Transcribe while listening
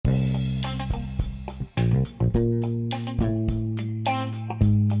You're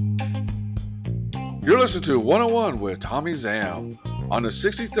listening to 101 with Tommie Zam. On the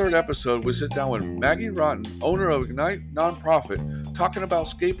 63rd episode, we sit down with Maggie Rotten, owner of I6nite Non-Profit, talking about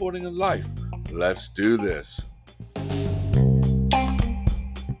skateboarding and life. Let's do this.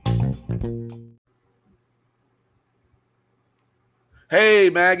 Hey,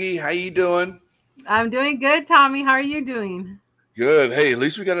 Maggie, how you doing? I'm doing good, Tommy. How are you doing? Good. Hey, at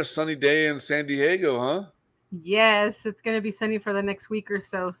least we got a sunny day in San Diego, huh? Yes, it's going to be sunny for the next week or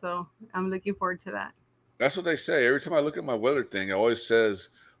so, so I'm looking forward to that. That's what they say. Every time I look at my weather thing, it always says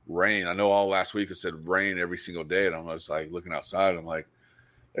rain. I know all last week it said rain every single day, and I'm just like looking outside. I'm like,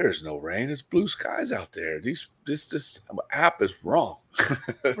 there's no rain. It's blue skies out there. This app is wrong.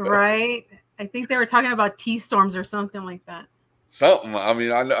 Right? I think they were talking about T-storms or something like that. Something. I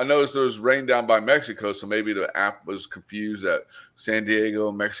mean, I noticed there was rain down by Mexico, so maybe the app was confused that San Diego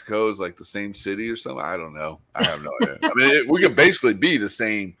and Mexico is like the same city or something. I don't know. I have no idea. I mean, we could basically be the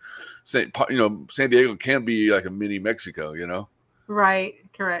same. San Diego can be like a mini Mexico, Right.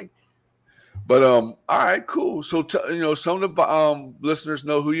 Correct. But all right, cool. So some of the listeners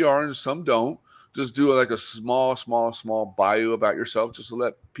know who you are, and some don't. Just do like a small bio about yourself, just to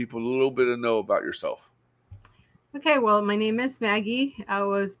let people a little bit know about yourself. Okay, well, my name is Maggie. I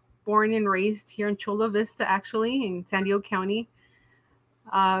was born and raised here in Chula Vista, actually, in San Diego County.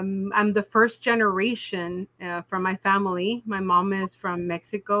 I'm the first generation from my family. My mom is from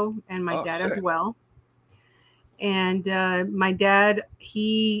Mexico and my dad as well. And my dad,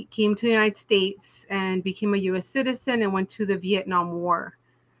 he came to the United States and became a U.S. citizen and went to the Vietnam War.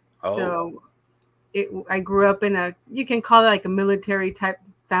 Oh. So I grew up in you can call it like a military type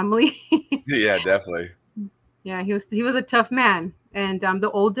family. Yeah, definitely. Yeah, he was a tough man. And I'm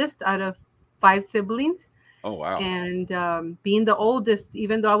the oldest out of 5 siblings. Oh, wow. And being the oldest,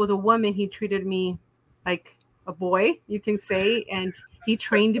 even though I was a woman, he treated me like a boy, you can say. And he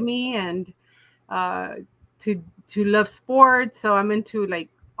trained me and to love sports. So I'm into like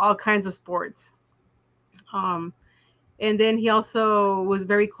all kinds of sports. And then he also was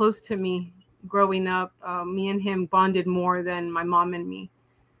very close to me growing up. Me and him bonded more than my mom and me.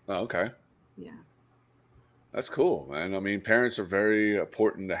 Oh, okay. Yeah. That's cool, man. I mean, parents are very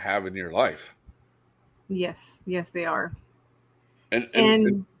important to have in your life. Yes, they are.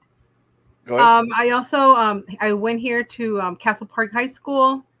 And go ahead. I also I went here to Castle Park High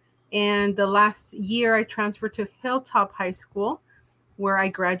School, and the last year I transferred to Hilltop High School, where I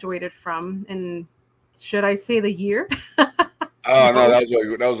graduated from. And should I say the year? Oh no,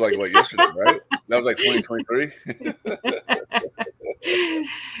 that was like what, yesterday, right? That was like 2023.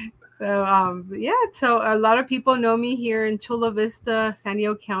 So a lot of people know me here in Chula Vista, San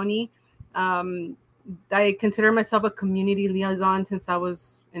Diego County. I consider myself a community liaison since I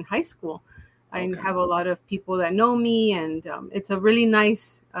was in high school. Okay. I have a lot of people that know me, and it's a really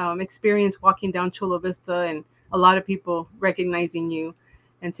nice experience walking down Chula Vista and a lot of people recognizing you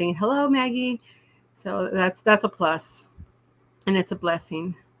and saying, "Hello, Maggie." So that's a plus, and it's a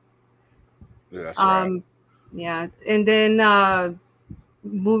blessing. Yeah, that's right. Yeah, and then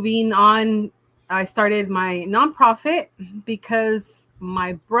moving on, I started my nonprofit because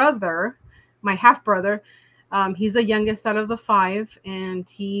my half brother, he's the youngest out of the 5, and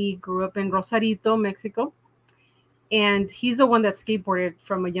he grew up in Rosarito, Mexico, and he's the one that skateboarded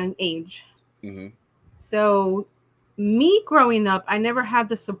from a young age. Mm-hmm. So me growing up, I never had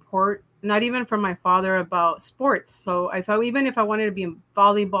the support, not even from my father, about sports. So even if I wanted to be in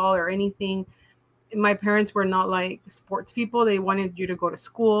volleyball or anything, my parents were not like sports people. They wanted you to go to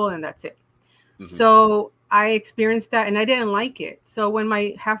school and that's it. Mm-hmm. So I experienced that and I didn't like it. So when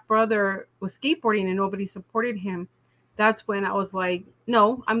my half brother was skateboarding and nobody supported him, that's when I was like,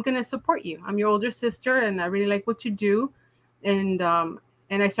 no, I'm going to support you. I'm your older sister and I really like what you do. And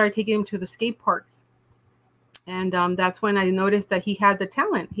I started taking him to the skate parks. And that's when I noticed that he had the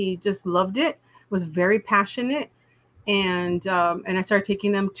talent. He just loved it, was very passionate. And I started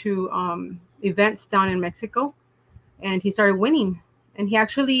taking him to events down in Mexico, and he started winning. And he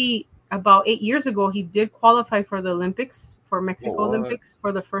actually, about 8 years ago, he did qualify for the Olympics, for Mexico Olympics,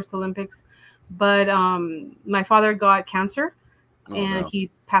 for the first Olympics. But my father got cancer, and he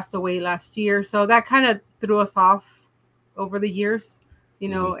passed away last year. So that kind of threw us off over the years,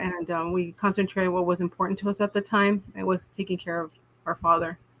 mm-hmm. And we concentrated what was important to us at the time. It was taking care of our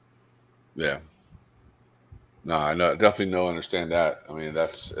father. Yeah. No, I know, definitely understand that. I mean,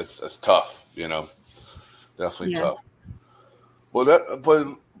 it's tough, definitely tough. Well,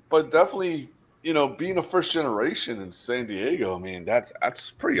 but definitely, being a first generation in San Diego, I mean,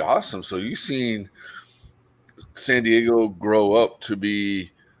 that's pretty awesome. So you've seen San Diego grow up to be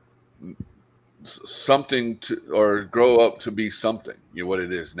something to, or grow up to be something, what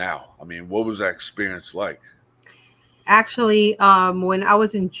it is now? I mean, what was that experience like? Actually, when I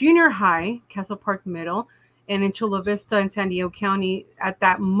was in junior high, Castle Park Middle, and in Chula Vista in San Diego County, at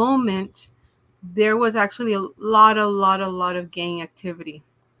that moment, there was actually a lot of gang activity.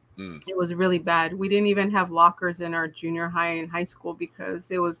 It was really bad. We didn't even have lockers in our junior high and high school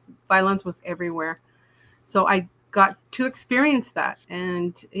because violence was everywhere. So I got to experience that,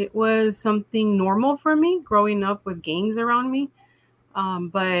 and it was something normal for me growing up with gangs around me.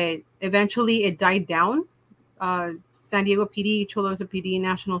 But eventually it died down. San Diego PD, Chula Vista PD,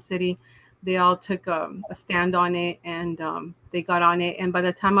 National City, they all took a stand on it, and they got on it. And by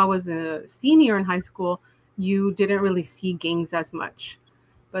the time I was a senior in high school, you didn't really see gangs as much.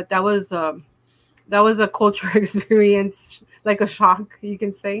 But that was a cultural experience, like a shock, you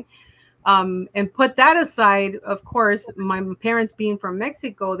can say. And put that aside, of course, my parents being from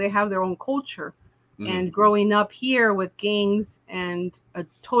Mexico, they have their own culture. Mm-hmm. And growing up here with gangs and a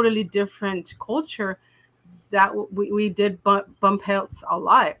totally different culture, that we did bump heads a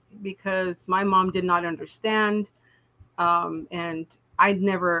lot because my mom did not understand. And I'd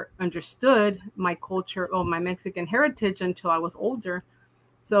never understood my culture or my Mexican heritage until I was older.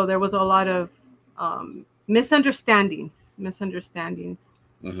 So there was a lot of misunderstandings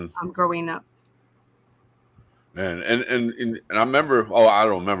growing up. And I remember, I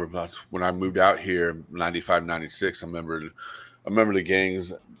don't remember, but when I moved out here, 95, 96, I remember the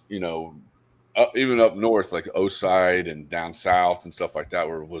gangs, even up north, like Oside and down south and stuff like that,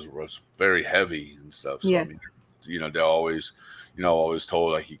 was very heavy and stuff. So Yes. I mean, they always, always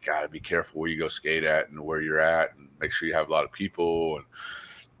told, like, you got to be careful where you go skate at and where you're at, and make sure you have a lot of people. And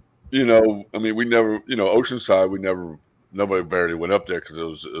I mean, we never, Oceanside, nobody barely went up there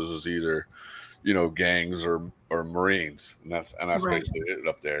because it was either gangs or Marines, and that's Right. basically it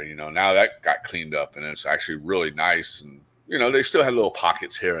up there. Now that got cleaned up, and it's actually really nice. And they still had little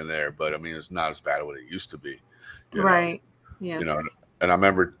pockets here and there, but I mean, it's not as bad as what it used to be. Right. Yes. And I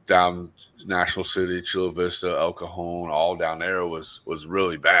remember down National City, Chula Vista, El Cajon, all down there was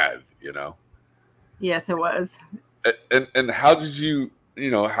really bad. Yes, it was. And how did you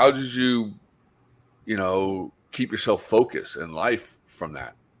keep yourself focused in life from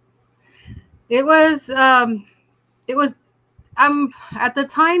that? It was at the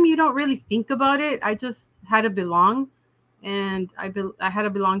time you don't really think about it. I just had to belong, and I had to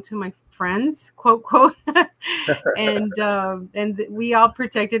belong to my friends, quote quote, and we all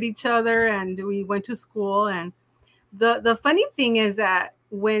protected each other, and we went to school. And the funny thing is that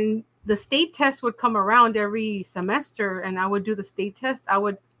when the state test would come around every semester, and I would do the state test, I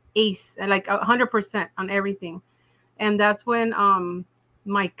would ace like 100% on everything. And that's when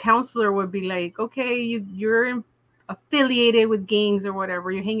my counselor would be like, okay, you're affiliated with gangs or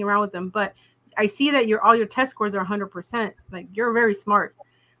whatever, you're hanging around with them, but I see that all your test scores are 100%. Like, you're very smart.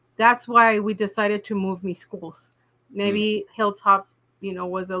 That's why we decided to move me schools. Maybe Hilltop,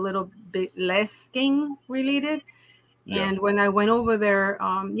 was a little bit less gang related. Yeah. And when I went over there,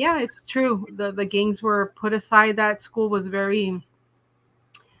 it's true. The gangs were put aside. That school was very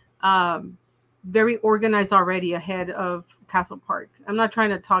very organized already ahead of Castle Park. I'm not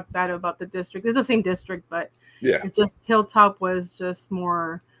trying to talk bad about the district. It's the same district, but it's just Hilltop was just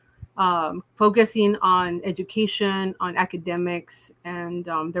more focusing on education, on academics, and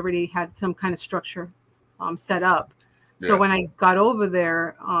they already had some kind of structure set up. So when I got over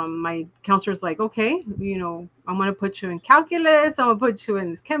there, my counselor's like, okay, I'm going to put you in calculus. I'm going to put you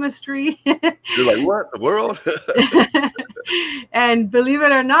in chemistry. You're like, what? The world? And believe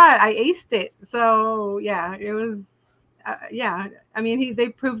it or not, I aced it. So yeah, it was, I mean,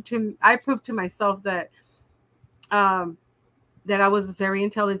 I proved to myself that, that I was very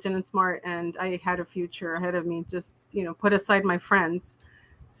intelligent and smart, and I had a future ahead of me. Just, put aside my friends.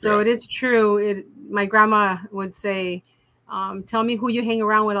 So it is true. My grandma would say, tell me who you hang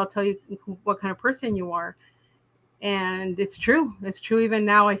around with, I'll tell you what kind of person you are. And it's true. It's true. Even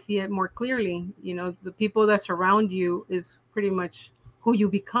now I see it more clearly. The people that surround you is pretty much who you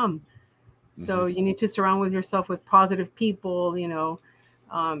become. So you need to surround yourself with positive people,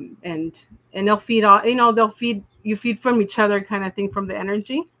 and they'll feed you feed from each other, kind of thing, from the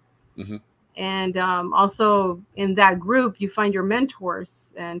energy. And also in that group, you find your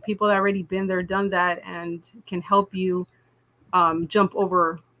mentors and people that already been there, done that, and can help you jump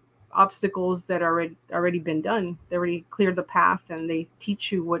over obstacles that already been done. They already cleared the path, and they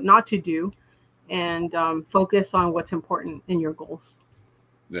teach you what not to do, and focus on what's important in your goals.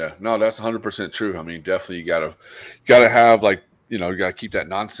 Yeah, no, that's 100% true. I mean, definitely you gotta have, like, you gotta keep that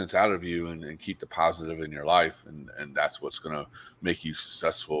nonsense out of you, and keep the positive in your life, and that's what's gonna make you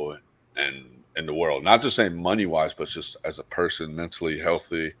successful and in the world. Not just saying money wise, but just as a person, mentally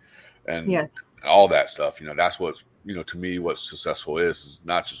healthy, and Yes. all that stuff. That's what's to me what successful is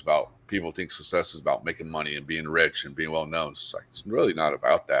not just about people think success is about making money and being rich and being well known. It's like it's really not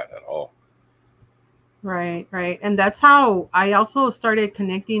about that at all. Right, right. And that's how I also started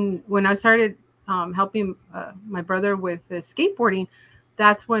connecting when I started helping my brother with skateboarding.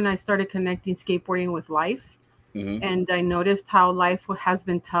 That's when I started connecting skateboarding with life. Mm-hmm. And I noticed how life has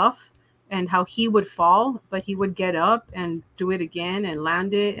been tough and how he would fall, but he would get up and do it again and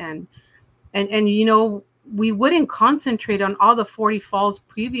land it. And we wouldn't concentrate on all the 40 falls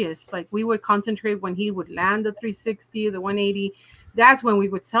previous. Like we would concentrate when he would land the 360, the 180. That's when we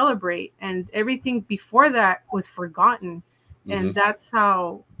would celebrate, and everything before that was forgotten. Mm-hmm. And that's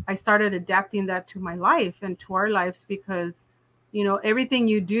how I started adapting that to my life and to our lives, because everything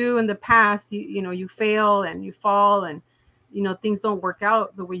you do in the past, you fail and you fall, and things don't work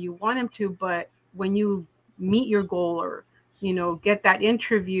out the way you want them to. But when you meet your goal, or get that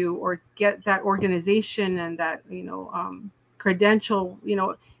interview, or get that organization and that credential,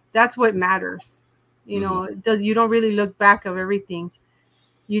 that's what matters. You don't really look back of everything.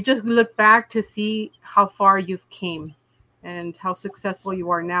 You just look back to see how far you've came and how successful you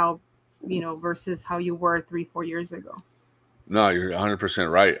are now, versus how you were 3-4 years ago. No, you're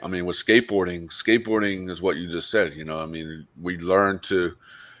 100% right. I mean, with skateboarding is what you just said. I mean, we learn to.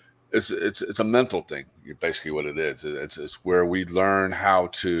 It's a mental thing. Basically, what it is. It's where we learn how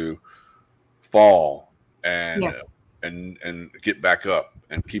to fall and Yes. and get back up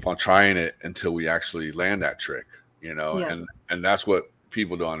and keep on trying it until we actually land that trick. Yes. And that's what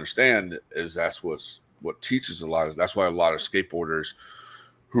people don't understand is what teaches a lot of. That's why a lot of skateboarders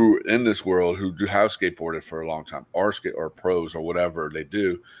who in this world who do have skateboarded for a long time or pros or whatever they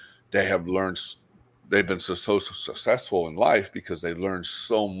do, they have learned. They've been so successful in life because they learned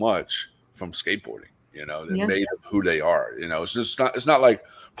so much from skateboarding. That Yes. made them who they are. It's just not. It's not like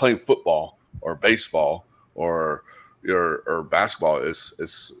playing football or baseball or basketball. It's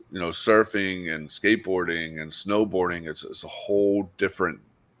surfing and skateboarding and snowboarding. It's a whole different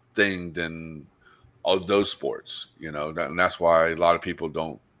thing than all those sports. And that's why a lot of people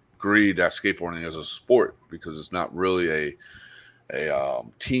don't agree that skateboarding is a sport because it's not really a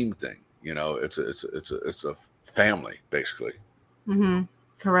team thing. It's a family basically. Mm-hmm.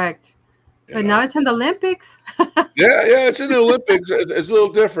 Correct. You But now know. it's in the Olympics. Yeah, it's in the Olympics. It's a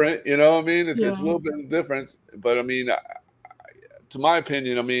little different. I mean, it's a Yeah. little bit different. But I mean, to my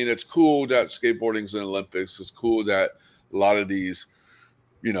opinion, I mean, it's cool that skateboarding's in the Olympics. It's cool that a lot of these,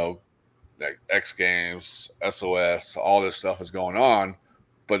 you know, like X Games, SOS, all this stuff is going on.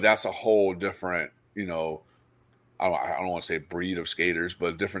 But that's a whole different, I don't want to say breed of skaters,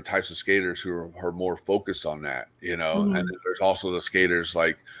 but different types of skaters who are more focused on that, And Mm-hmm. then there's also the skaters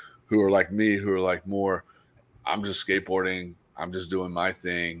like who are like me, who are like more, I'm just skateboarding, I'm just doing my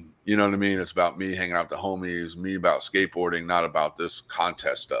thing. You know what I mean? It's about me hanging out with the homies, me about skateboarding, not about this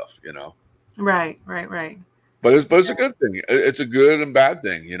contest stuff. Right. Right. Right. But it's a good thing. It's a good and bad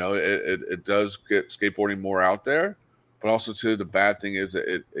thing. It does get skateboarding more out there, but also too the bad thing is that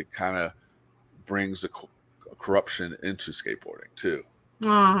it kind of brings the corruption into skateboarding too.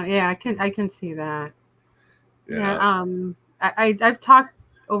 Oh, yeah. I can see that. You Yeah. know. I've talked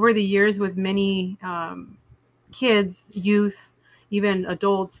over the years with many kids, youth, even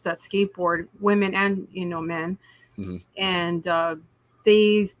adults that skateboard, women and men, Mm-hmm. and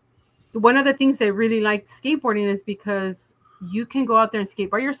they one of the things they really like skateboarding is because you can go out there and skate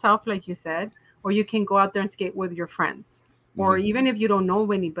by yourself, like you said, or you can go out there and skate with your friends, or Mm-hmm. even if you don't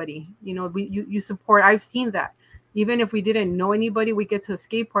know anybody, you support. I've seen that. Even if we didn't know anybody, we get to a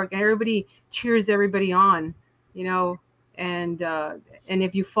skate park and everybody cheers everybody on, you know, and uh, and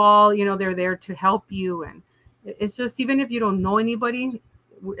if you fall, they're there to help you, and it's just even if you don't know anybody,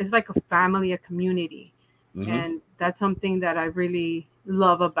 it's like a family, a community, Mm-hmm. and that's something that I really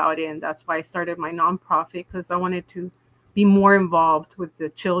love about it, and that's why I started my nonprofit, because I wanted to be more involved with the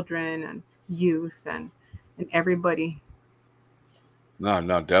children and youth and everybody. No,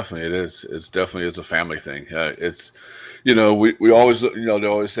 definitely it is. It's definitely it's a family thing. It's we always they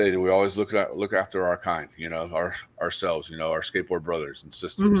always say that we always look after our kind, ourselves, our skateboard brothers and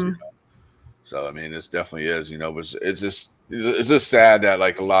sisters. Hmm. So I mean, this definitely is, but it's just sad that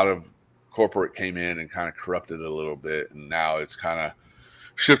like a lot of corporate came in and kind of corrupted it a little bit, and now it's kind of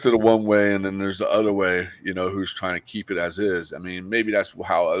shifted it one way, and then there's the other way, who's trying to keep it as is. I mean, maybe that's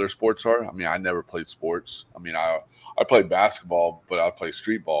how other sports are. I mean, I never played sports. I mean, I played basketball, but I played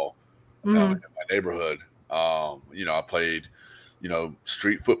street ball in Hmm. my neighborhood. I played,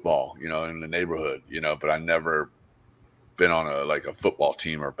 street football, in the neighborhood, but I never been on a football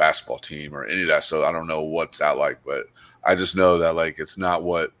team or a basketball team or any of that, so I don't know what's that like. But I just know that like it's not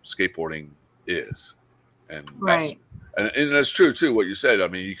what skateboarding is, and Right. and that's true too. What you said. I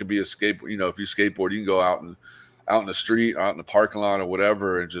mean, you can be a skateboard. You know, if you skateboard, you can go out in the street, out in the parking lot, or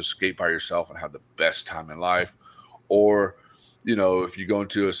whatever, and just skate by yourself and have the best time in life. Or, you know, if you go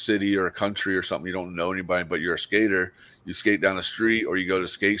into a city or a country or something, you don't know anybody, but you're a skater. You skate down the street, or you go to a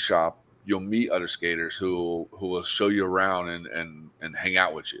skate shop. You'll meet other skaters who will show you around and hang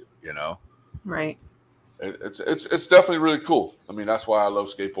out with you. You know, Right. It's definitely really cool. I mean, that's why I love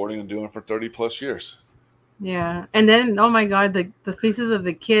skateboarding and doing it for 30+ years. Yeah. And then, oh my God, the faces of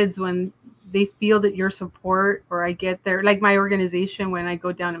the kids when they feel that your support, or I get there, like my organization, when I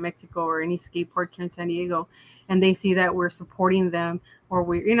go down to Mexico or any skate park here in San Diego, and they see that we're supporting them, or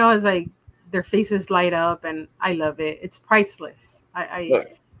we, you know, it's like their faces light up, and I love it. It's priceless. I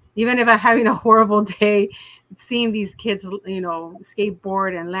even if I'm having a horrible day, seeing these kids, you know,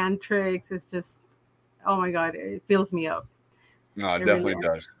 skateboard and land tricks, it's just, oh my God, it fills me up. No, it It really definitely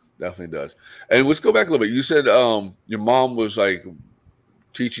is. does. Definitely does. And let's go back a little bit. You said your mom was like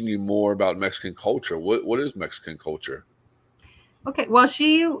teaching you more about Mexican culture. What is Mexican culture? Okay, well,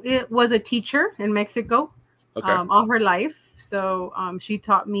 it was a teacher in Mexico Okay. all her life. So she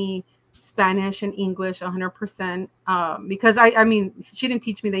taught me Spanish and English 100%. Because I mean, she didn't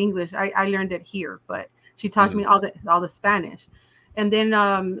teach me the English. I learned it here, but she taught me all the Spanish. And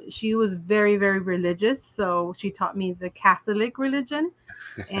then she was very, very religious. So she taught me the Catholic religion.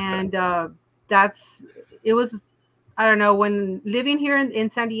 And it was, I don't know, when living here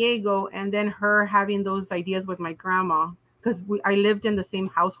in San Diego, and then her having those ideas with my grandma, because I lived in the same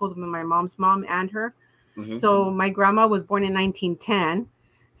household with my mom's mom and her. Mm-hmm. So my grandma was born in 1910.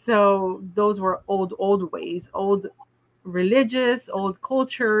 So those were old ways, old religious, old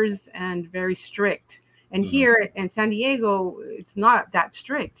cultures, and very strict. And here in San Diego, it's not that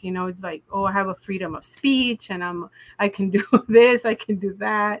strict. You know, it's like, oh, I have a freedom of speech, and I can do this, I can do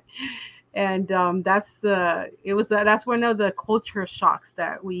that. And that's one of the culture shocks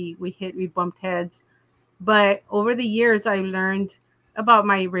that we bumped heads. But over the years, I learned about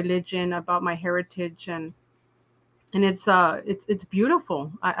my religion, about my heritage, and it's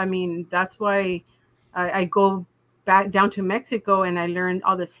beautiful. I mean, that's why I go back down to Mexico, and I learned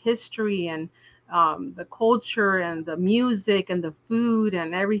all this history, and the culture and the music and the food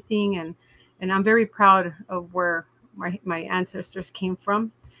and everything, and I'm very proud of where my ancestors came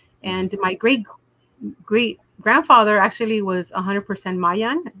from. And my great grandfather actually was 100%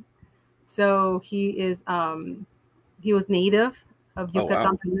 Mayan. So he was native of Oh wow.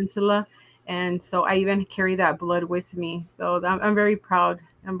 Yucatan Peninsula, and so I even carry that blood with me. So I'm very proud.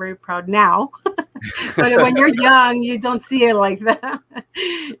 I'm very proud now. But when you're young, you don't see it like that.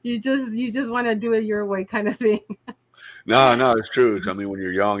 You just want to do it your way, kind of thing. No, it's true. I mean, when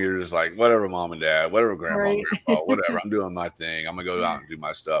you're young, you're just like, whatever, mom and dad, whatever, grandma, Right. grandpa, whatever. I'm doing my thing. I'm gonna go out and do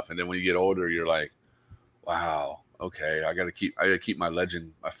my stuff. And then when you get older, you're like, wow, okay, I gotta keep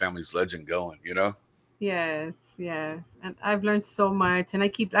my family's legend going. You know? Yes, yes. And I've learned so much, and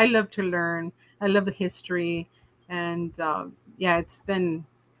I love to learn. I love the history, and yeah, it's been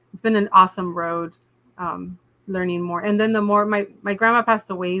an awesome road, learning more. And then the more my grandma passed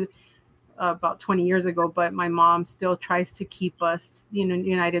away about 20 years ago, but my mom still tries to keep us, you know,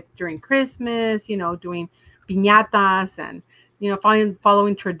 united during Christmas, you know, doing piñatas, and, you know,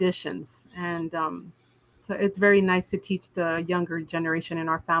 following traditions. And so it's very nice to teach the younger generation in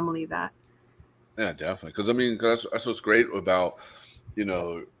our family that. Yeah, definitely. Because I mean, that's what's great about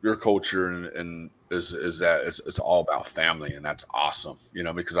your culture and is that it's all about family, and that's awesome. You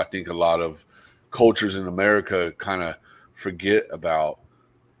know, because I think a lot of cultures in America kind of forget about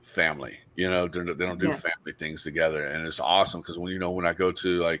family. You know, they don't do Yeah. family things together, and it's awesome because when I go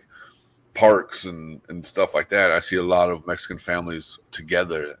to like parks and stuff like that, I see a lot of Mexican families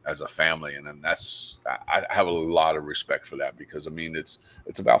together as a family, and then I have a lot of respect for that because I mean it's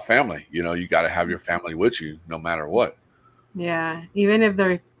about family. You know, you got to have your family with you no matter what. Yeah, even if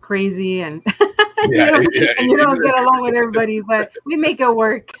they're crazy and Yeah, you don't get along with everybody, but we make it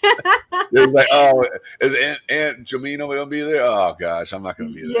work. It's like, oh, is Aunt Jamina gonna be there? Oh gosh, I'm not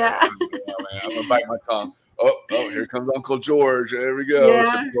gonna be there. Yeah. I'm gonna bite my tongue. Oh, here comes Uncle George. There we go.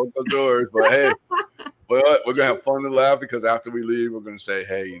 Yeah. Uncle George. But hey, we're gonna have fun and laugh because after we leave, we're gonna say,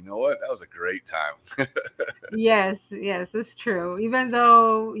 hey, you know what? That was a great time. Yes, it's true. Even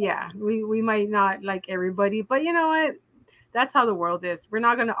though, yeah, we might not like everybody, but you know what? That's how the world is. We're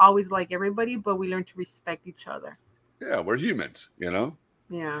not gonna always like everybody, but we learn to respect each other. Yeah, we're humans, you know.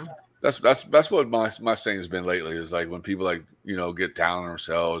 Yeah. That's what my saying has been lately. Is like when people like get down on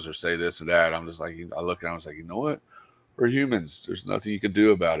themselves or say this and that. I'm just like I look at them, I was like, you know what? We're humans. There's nothing you can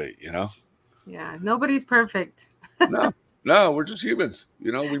do about it, Yeah, nobody's perfect. No, no, we're just humans.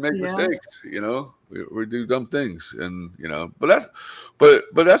 We make Yeah. mistakes. We do dumb things, and but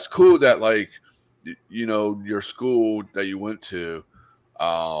that's cool that like your school that you went to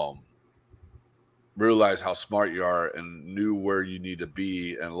um realized how smart you are and knew where you need to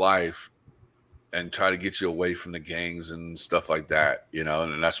be in life and try to get you away from the gangs and stuff like that,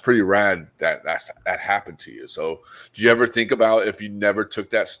 and that's pretty rad that happened to you. So do you ever think about if you never took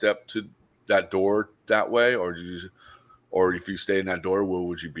that step to that door that way, or if you stay in that door, where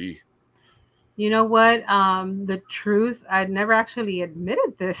would you be? You know what? The truth, I'd never actually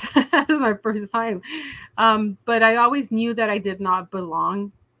admitted this. This is my first time. But I always knew that I did not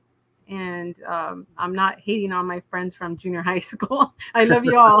belong. And I'm not hating on my friends from junior high school. I love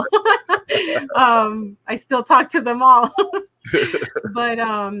you all. I still talk to them all. But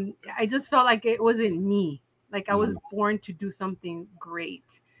I just felt like it wasn't me. Like I was born to do something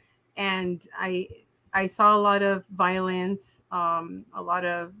great. And I saw a lot of violence, a lot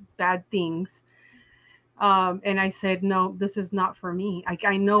of bad things. And I said, no, this is not for me.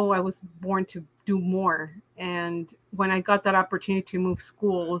 I know I was born to do more. And when I got that opportunity to move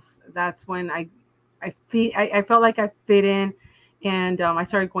schools, that's when I felt like I fit in. And I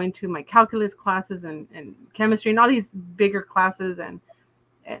started going to my calculus classes and chemistry and all these bigger classes.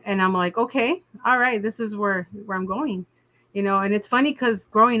 And I'm like, okay, all right, this is where I'm going. And it's funny because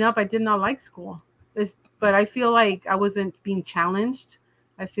growing up, I did not like school. But I feel like I wasn't being challenged.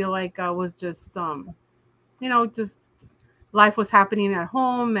 I feel like I was just just life was happening at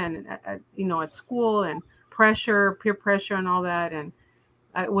home and at school, and peer pressure and all that. And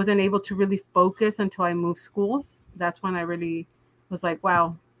I wasn't able to really focus until I moved schools. That's when I really was like,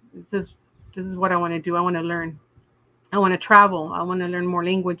 wow, this is what I want to do. I want to learn. I want to travel. I want to learn more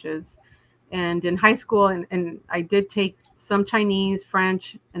languages. And in high school, and I did take some Chinese,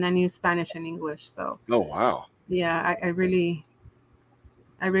 French, and I knew Spanish and English. So, Oh, wow. Yeah, I really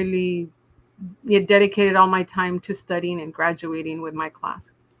dedicated all my time to studying and graduating with my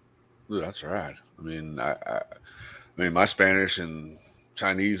classes. Ooh, that's right. I mean, my Spanish and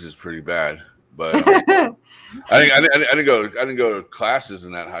Chinese is pretty bad, but I didn't go to classes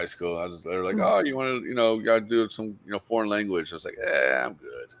in that high school. They were like, oh, you want to, you got to do some, foreign language. I was like, I'm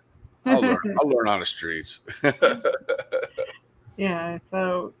good. I'll learn on the streets. Yeah.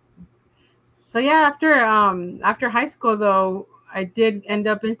 So yeah, after high school though, I did end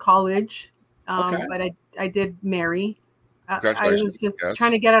up in college. Okay. But I did marry. I was just Yes.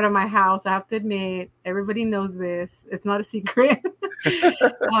 trying to get out of my house. I have to admit, everybody knows this. It's not a secret.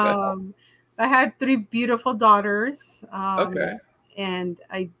 I had 3 beautiful daughters. Okay. And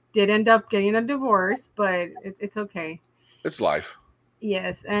I did end up getting a divorce, but it's okay. It's life.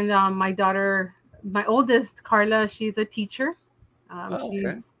 Yes. And my daughter, my oldest, Carla, she's a teacher.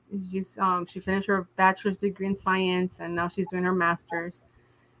 Okay. She finished her bachelor's degree in science, and now she's doing her master's.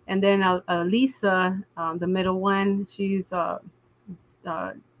 And then Lisa, the middle one, she's a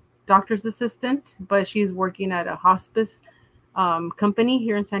doctor's assistant, but she's working at a hospice company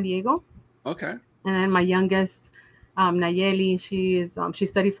here in San Diego. Okay. And then my youngest, Nayeli, she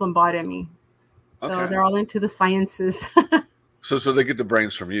studied phlebotomy. So Okay. they're all into the sciences. So they get the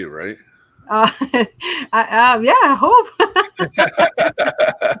brains from you, right? Yeah, I hope.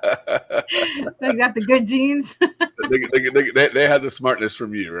 They got the good genes. they had the smartness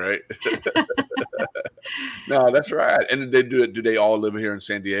from you, right? No, that's right. And they do it. Do they all live here in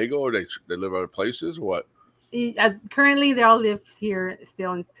San Diego, or they live other places, or what? Currently, they all live here,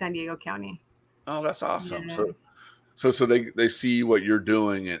 still in San Diego County. Oh, that's awesome. Yes. So they see what you're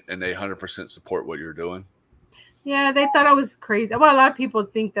doing, and they 100% support what you're doing. Yeah, they thought I was crazy. Well, a lot of people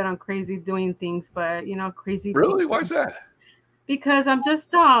think that I'm crazy doing things, but crazy. Really? People. Why is that? Because I'm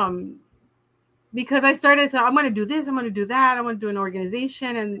just because I started to, I'm going to do this, I'm going to do that, I'm going to do an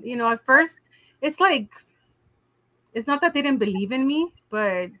organization, and at first it's like, it's not that they didn't believe in me,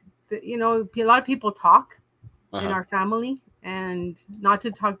 but a lot of people talk in our family, and not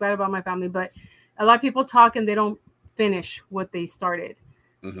to talk bad about my family, but a lot of people talk and they don't finish what they started.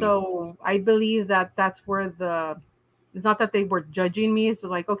 So I believe that that's where it's not that they were judging me. It's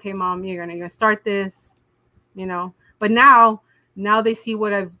like, okay, Mom, you're gonna start this, but now they see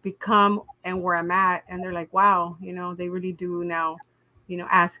what I've become and where I'm at, and they're like, wow, they really do now,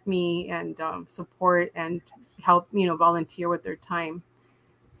 ask me and support and help, volunteer with their time.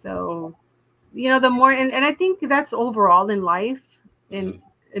 So, the more, and I think that's overall in life. And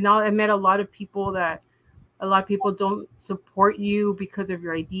I met a lot of people don't support you because of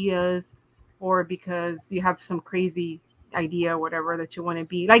your ideas, or because you have some crazy idea, whatever that you want to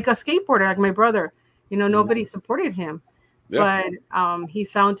be, like a skateboarder, like my brother. nobody supported him. Yeah. But he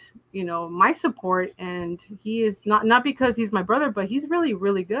found, my support, and he is not because he's my brother, but he's really,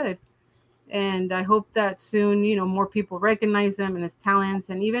 really good. And I hope that soon, more people recognize him and his talents.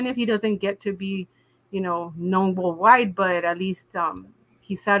 And even if he doesn't get to be, known worldwide, but at least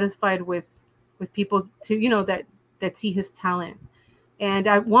he's satisfied with people to, that see his talent. And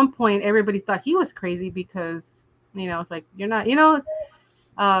at one point, everybody thought he was crazy because, it's like, you're not going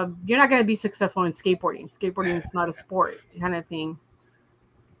to be successful in skateboarding. Skateboarding is not a sport kind of thing.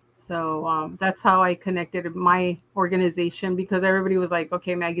 So that's how I connected my organization, because everybody was like,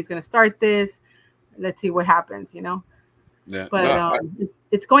 okay, Maggie's going to start this. Let's see what happens, Yeah. But No,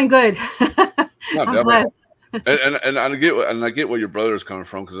 it's going good. no, I'm definitely. blessed. And I get where your brother is coming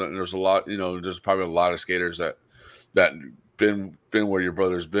from, because there's a lot, there's probably a lot of skaters that been where your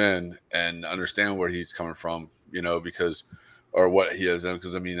brother's been and understand where he's coming from, because or what he has done.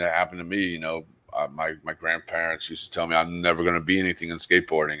 Because I mean, that happened to me. My grandparents used to tell me I'm never going to be anything in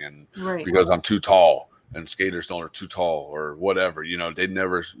skateboarding, and Right. because I'm too tall, and skaters don't are too tall or whatever. They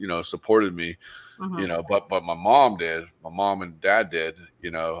never supported me. But my mom did. My mom and dad did.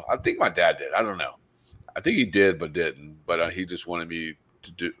 I think my dad did. I don't know. I think he did, but didn't. But he just wanted me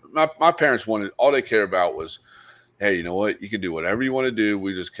to do. My parents wanted, all they cared about was, hey, you know what? You can do whatever you want to do.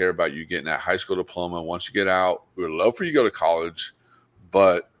 We just care about you getting that high school diploma. Once you get out, we would love for you to go to college,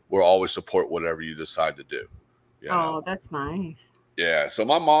 but we'll always support whatever you decide to do. Oh, that's nice. Yeah. So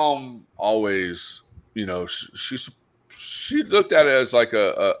my mom always, she looked at it as like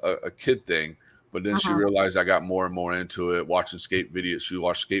a kid thing, but then she realized I got more and more into it, watching skate videos. She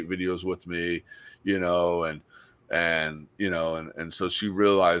watched skate videos with me, and so she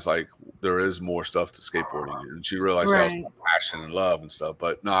realized like there is more stuff to skateboarding, and she realized that was my passion and love and stuff.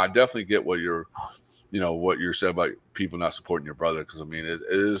 But no, I definitely get what you're said about people not supporting your brother, because I mean it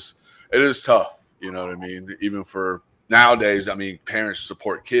is tough. You know what I mean? Even for nowadays, I mean, parents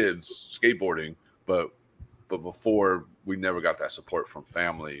support kids skateboarding, but before, we never got that support from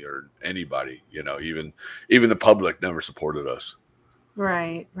family or anybody. Even the public never supported us.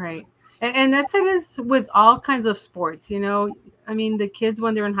 Right. And that's, I guess, with all kinds of sports. I mean, the kids,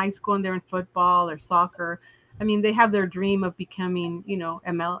 when they're in high school and they're in football or soccer, I mean, they have their dream of becoming,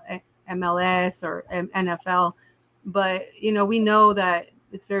 MLS or NFL. But, we know that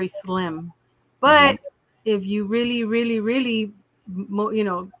it's very slim. But if you really, really, really,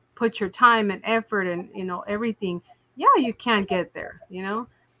 put your time and effort and, everything, yeah, you can get there. Yeah.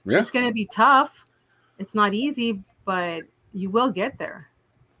 It's going to be tough. It's not easy, but you will get there.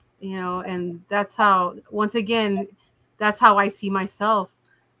 And that's how, once again, that's how I see myself.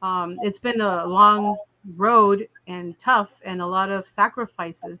 It's been a long road and tough and a lot of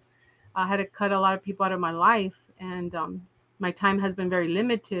sacrifices. I had to cut a lot of people out of my life, and my time has been very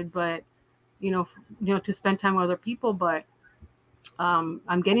limited, but to spend time with other people, but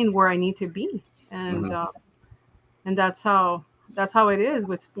I'm getting where I need to be. And and that's how it is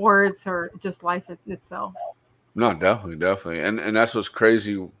with sports or just life itself. No, definitely, and that's what's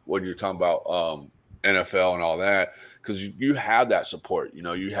crazy when you're talking about NFL and all that, because you have that support.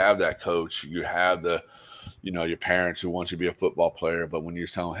 You have that coach. You have the, your parents who want you to be a football player, but when you're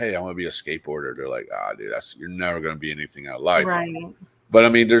telling, hey, I want to be a skateboarder, they're like, dude, you're never going to be anything out of life. Right. But I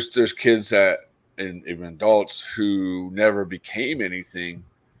mean, there's kids that, and even adults, who never became anything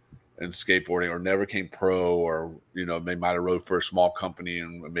in skateboarding, or never came pro, or they might have rode for a small company,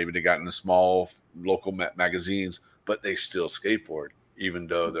 and maybe they got in the small local magazines, but they still skateboard, even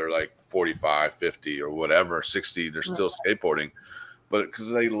though they're like 45, 50 or whatever, 60, they're still skateboarding, but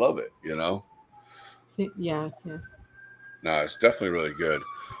because they love it. Yes. No, it's definitely really good.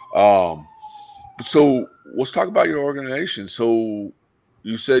 So let's talk about your organization. So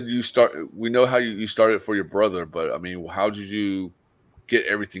you said we know how you started for your brother, but I mean, how did you get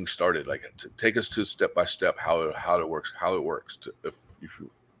everything started? Like, take us to step by step how it works. If you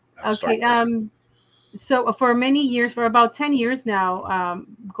okay. So for many years, for about 10 years now,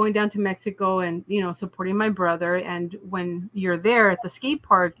 going down to Mexico and supporting my brother. And when you're there at the skate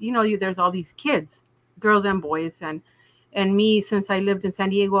park, there's all these kids, girls and boys, and me, since I lived in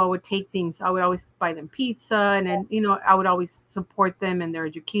San Diego, I would take things. I would always buy them pizza, and then I would always support them in their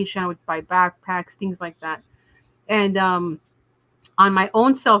education. I would buy backpacks, things like that. And on my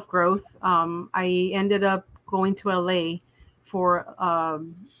own self growth, I ended up going to LA for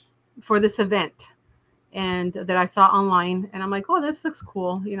this event, and that I saw online, and I'm like, oh, this looks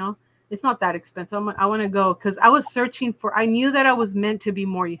cool. It's not that expensive. I want to go, because I was searching I knew that I was meant to be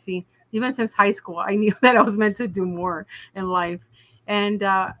more. You see, even since high school, I knew that I was meant to do more in life. And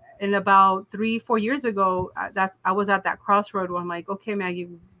about 3-4 years ago, I was at that crossroad where I'm like, okay, Maggie,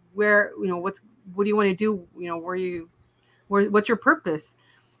 where, what do you want to do? What's your purpose?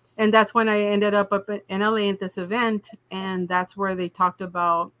 And that's when I ended up in LA at this event. And that's where they talked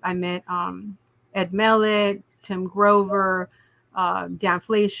about, I met Ed Mellett, Tim Grover, Dan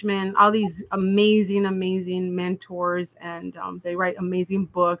Fleischman, all these amazing mentors. And they write amazing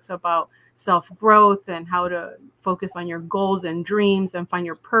books about self-growth and how to focus on your goals and dreams and find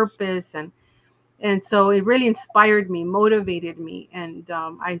your purpose. And so it really inspired me, motivated me. And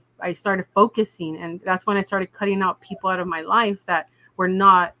I started focusing. And that's when I started cutting out people out of my life that were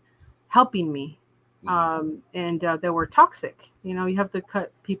not helping me. And they were toxic. You have to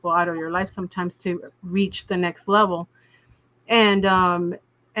cut people out of your life sometimes to reach the next level. And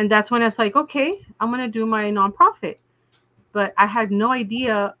that's when I was like, okay, I'm going to do my nonprofit. But I had no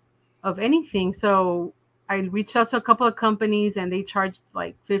idea of anything. So I reached out to a couple of companies and they charged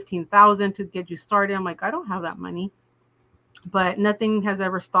like $15,000 to get you started. I'm like, I don't have that money, but nothing has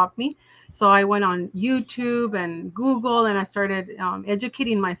ever stopped me. So I went on YouTube and Google and I started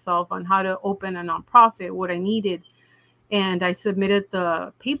educating myself on how to open a nonprofit, what I needed. And I submitted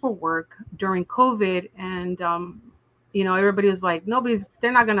the paperwork during COVID. And, everybody was like,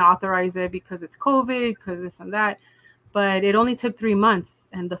 they're not going to authorize it because it's COVID, because this and that. But it only took 3 months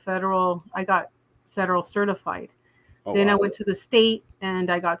and I got federal certified. Then I went to the state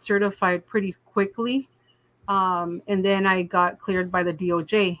and I got certified pretty quickly. And then I got cleared by the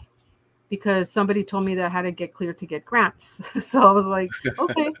DOJ because somebody told me that I had to get cleared to get grants. So I was like,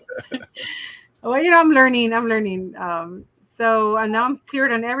 okay, well, I'm learning. So now I'm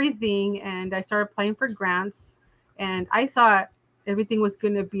cleared on everything. And I started applying for grants and I thought everything was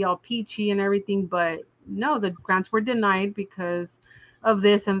going to be all peachy and everything, but no, the grants were denied because of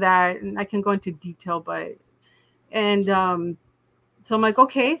this and that. And I can go into detail, so I'm like,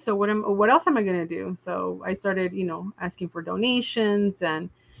 okay, so what else am I going to do? So I started, asking for donations and,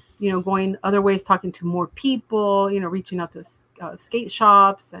 going other ways, talking to more people, reaching out to skate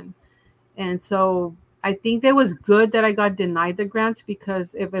shops. And so I think that was good that I got denied the grants,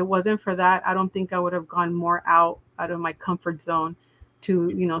 because if it wasn't for that, I don't think I would have gone more out of my comfort zone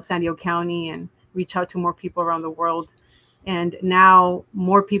to, San Diego County and reach out to more people around the world. And now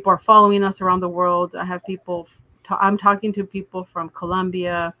more people are following us around the world. I have people, I'm talking to people from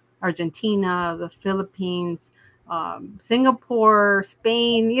Colombia, Argentina, the Philippines, Singapore,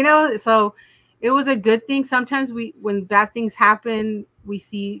 Spain, so it was a good thing. Sometimes when bad things happen, we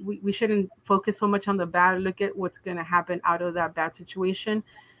shouldn't focus so much on the bad. Look at what's going to happen out of that bad situation.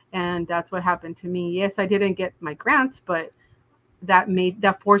 And that's what happened to me. Yes, I didn't get my grants, but that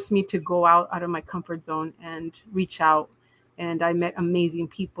forced me to go out of my comfort zone and reach out. And I met amazing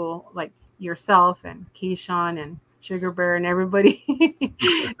people like yourself and Keyshawn and Sugar Bear and everybody.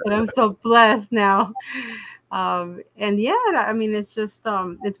 And I'm so blessed now. And yeah, I mean, it's just,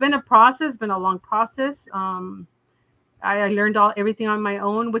 it's been a process, been a long process. I learned everything on my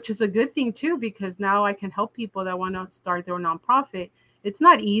own, which is a good thing too, because now I can help people that want to start their nonprofit. It's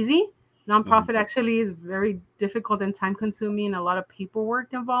not easy. Nonprofit actually is very difficult and time consuming, a lot of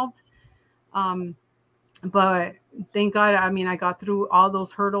paperwork involved. But thank God, I mean, I got through all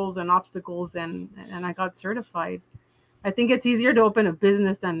those hurdles and obstacles and I got certified. I think it's easier to open a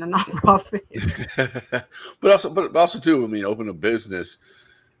business than a nonprofit. but also too, I mean, open a business,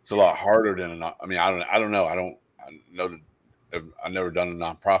 it's a lot harder than I don't know. I've never done a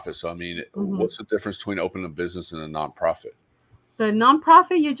nonprofit. So, I mean, what's the difference between opening a business and a nonprofit? The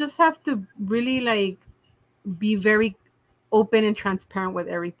nonprofit, you just have to really be very open and transparent with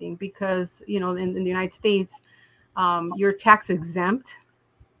everything, because, in the United States, you're tax exempt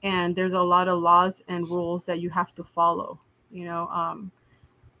and there's a lot of laws and rules that you have to follow,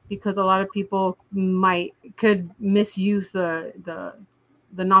 because a lot of people could misuse the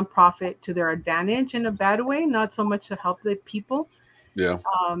nonprofit to their advantage in a bad way, not so much to help the people. Yeah.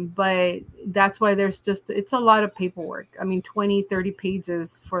 But that's why it's a lot of paperwork. I mean, 20, 30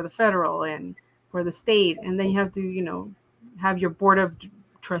 pages for the federal and for the state. And then you have to, have your board of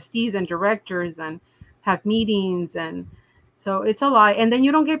trustees and directors and have meetings. And so it's a lot. And then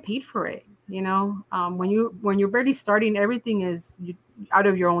you don't get paid for it. When you're barely starting, everything is out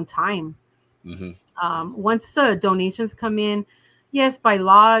of your own time. Once the donations come in, yes, by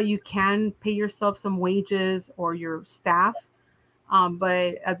law, you can pay yourself some wages or your staff.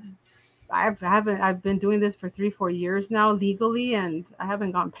 But I've been doing this for 3-4 years now legally, and I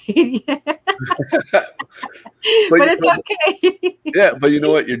haven't gotten paid yet. but it's okay. Yeah, but you know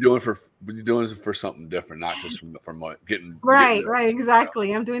what? You're doing it for something different, not just from getting right,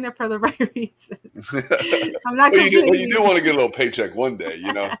 exactly. I'm doing it for the right reason. I'm not. You do want to get a little paycheck one day,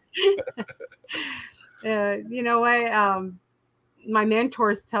 You know what? my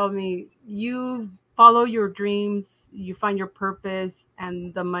mentors tell me, you follow your dreams, you find your purpose,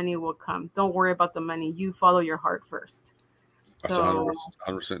 and the money will come. Don't worry about the money. You follow your heart first. That's So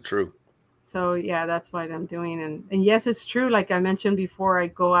 100% true. so yeah, that's what I'm doing. And yes, it's true. Like I mentioned before, I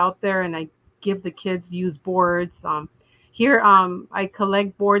go out there and I give the kids used boards. Here, I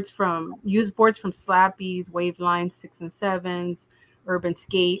collect used boards from Slappy's, Waveline 6 and 7s, Urban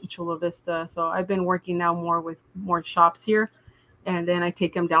Skate, Chula Vista. So I've been working now more with more shops here, and then I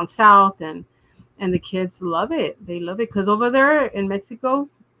take them down south, and the kids love it. They love it because over there in Mexico,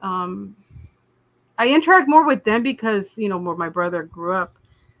 um, I interact more with them because where my brother grew up.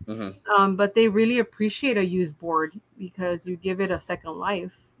 But they really appreciate a used board because you give it a second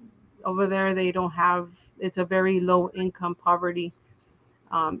life. Over there, they don't have. It's a very low income poverty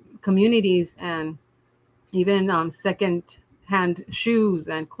communities, and even second hand shoes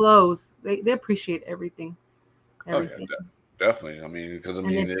and clothes. They appreciate everything. Oh yeah, Everything. definitely. I mean, because I And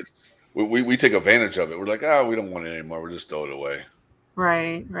mean, it's we take advantage of it. We're like, we don't want it anymore. We'll just throw it away.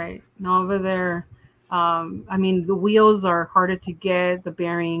 right. No, over there. I mean, the wheels are harder to get. The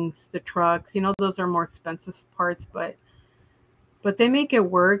bearings, the trucks. Those are more expensive parts, but they make it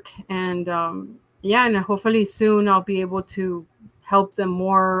work. And yeah, and hopefully soon I'll be able to help them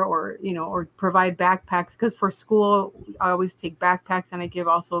more, or provide backpacks, because for school I always take backpacks, and I give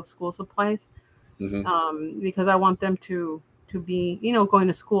also school supplies, because I want them to be going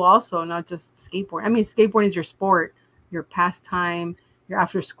to school also, not just skateboard. I mean, skateboarding is your sport, your pastime, your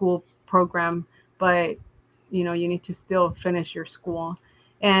after school program, but you need to still finish your school.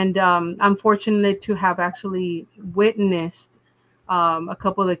 And I'm fortunate to have actually witnessed a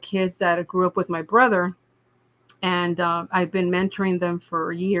couple of the kids that grew up with my brother, and I've been mentoring them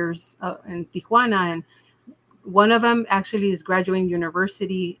for years in Tijuana. And one of them actually is graduating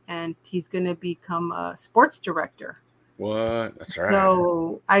university, and he's going to become a sports director. What? That's right.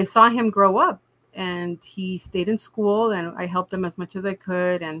 So I saw him grow up, and he stayed in school, and I helped him as much as I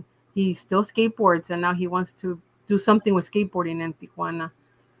could. And he still skateboards, and now he wants to do something with skateboarding in Tijuana.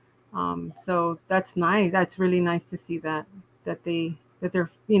 So that's nice. That's really nice to see that they're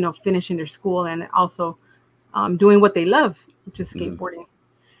finishing their school, and also doing what they love, which is skateboarding.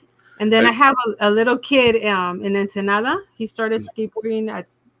 And then I have a little kid in Ensenada. He started skateboarding at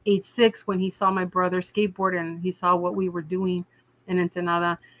age 6 when he saw my brother skateboard, and he saw what we were doing in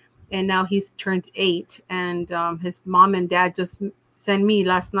Ensenada. And now he's turned 8, and his mom and dad just sent me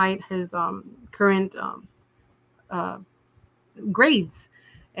last night his current grades.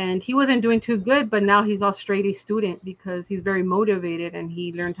 And he wasn't doing too good, but now he's all straight A student because he's very motivated, and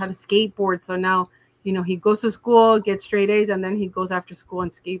he learned how to skateboard. So now, he goes to school, gets straight A's, and then he goes after school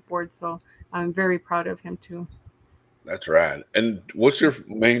and skateboards. So I'm very proud of him too. That's rad. And what's your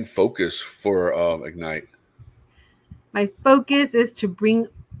main focus for I6nite? My focus is to bring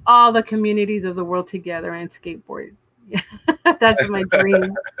all the communities of the world together and skateboard. That's my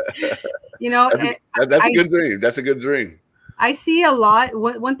dream. That's a good dream. That's a good dream. I see a lot.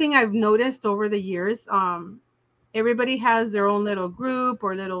 One thing I've noticed over the years, everybody has their own little group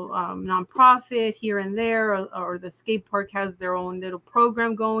or little nonprofit here and there, or the skate park has their own little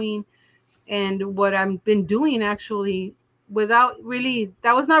program going. And what I've been doing actually, that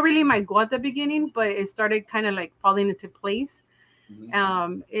was not really my goal at the beginning, but it started kind of like falling into place,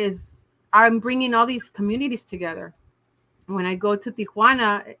 is I'm bringing all these communities together. When I go to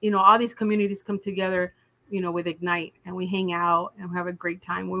Tijuana, all these communities come together, with I6nite, and we hang out and we have a great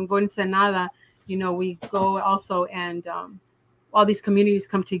time. When we go to Ensenada, we go also, and all these communities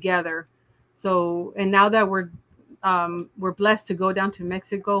come together. So, and now that we're blessed to go down to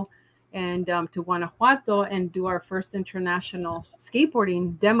Mexico and to Guanajuato and do our first international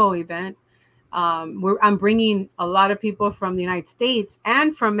skateboarding demo event, I'm bringing a lot of people from the United States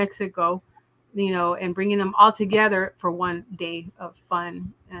and from Mexico, and bringing them all together for one day of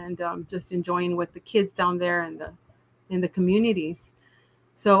fun, and just enjoying with the kids down there and in the communities.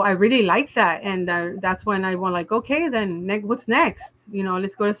 So I really like that. And that's when I want, like, okay, then what's next?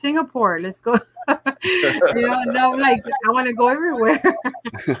 Let's go to Singapore. Let's go. Now I'm like, I want to go everywhere.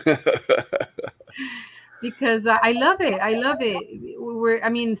 Because I love it. I love it.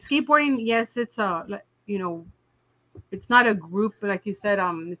 Skateboarding, yes, it's it's not a group, like you said,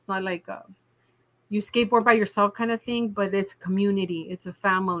 it's not like you skateboard by yourself kind of thing, but it's a community, it's a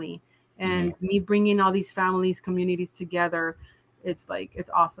family. And me bringing all these families, communities together, it's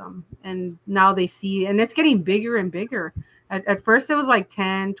awesome. And now they see, and it's getting bigger and bigger. At first it was like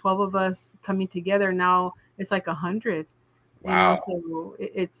 10, 12 of us coming together. Now it's like 100. Wow. So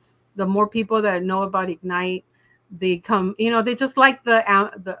it's the more people that know about I6nite, they come, they just like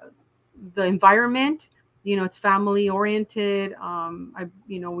the environment, It's family oriented.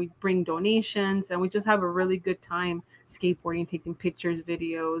 We bring donations, and we just have a really good time skateboarding, taking pictures,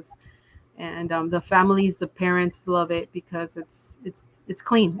 videos, and the parents love it because it's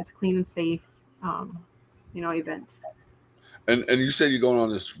clean, and safe, events. And you said you're going on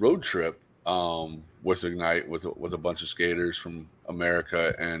this road trip with I6nite with a bunch of skaters from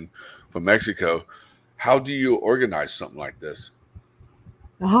America and from Mexico. How do you organize something like this?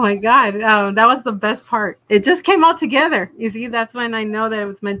 Oh my God. That was the best part. It just came all together. You see, that's when I know that it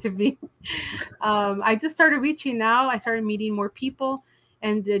was meant to be. I just started reaching out. I started meeting more people,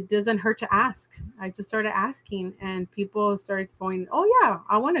 and it doesn't hurt to ask. I just started asking, and people started going, "Oh yeah,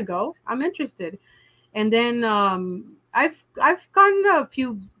 I want to go. I'm interested." And then I've gotten a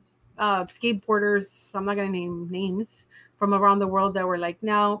few skateboarders. I'm not gonna name names from around the world that were like,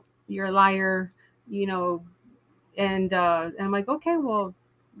 "No, you're a liar," you know. And I'm like, okay, well,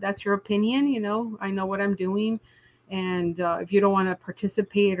 that's your opinion. I know what I'm doing, and if you don't want to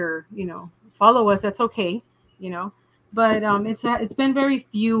participate or follow us, that's okay. You know, but it's been very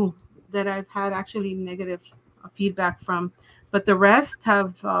few that I've had actually negative feedback from, but the rest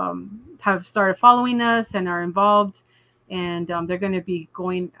have started following us and are involved, and they're going to be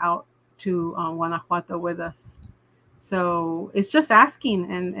going out to Guanajuato with us. So it's just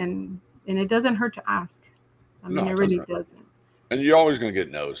asking, and it doesn't hurt to ask. I mean, No, it it really doesn't. doesn't. And you're always going to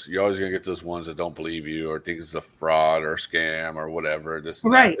get no's. You're always going to get those ones that don't believe you or think it's a fraud or a scam or whatever, this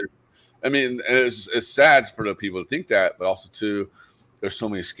and that. Right. I mean, it's sad for the people to think that, but also too, there's so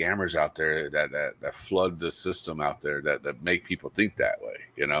many scammers out there that flood the system out there that make people think that way.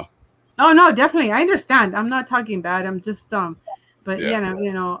 Oh no, definitely. I understand. I'm not talking bad. I'm just but Yeah.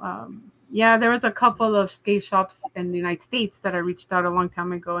 yeah, there was a couple of skate shops in the United States that I reached out a long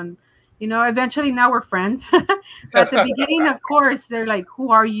time ago, and eventually now we're friends. But at the beginning, of course, they're like, "Who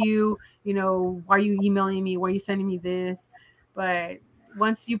are you? Why are you emailing me? Why are you sending me this?" But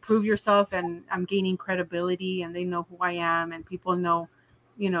once you prove yourself, and I'm gaining credibility, and they know who I am, and people know,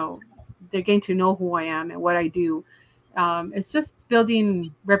 you know, they're getting to know who I am and what I do. It's just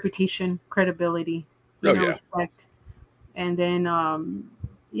building reputation, credibility, Oh yeah. respect, and then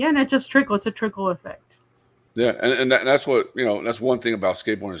yeah, and it just trickle. It's a trickle effect. Yeah, and that's what that's one thing about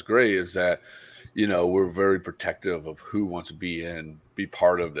skateboarding is great is that we're very protective of who wants to be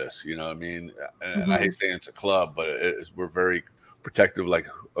part of this. You know what I mean? And I Mm-hmm. hate saying it's a club, but we're very protective. Like,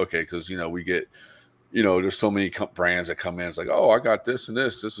 okay, because we get there's so many brands that come in. It's like, oh, I got this and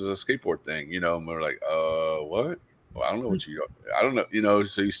this. This is a skateboard thing, and we're like, what? Well, I don't know what I don't know,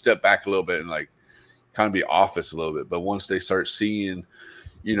 So you step back a little bit and like kind of be office a little bit. But once they start seeing,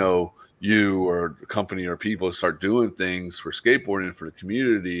 you know, you or the company or people start doing things for skateboarding for the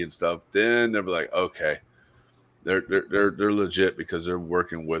community and stuff, then they'll be like, okay, they're legit because they're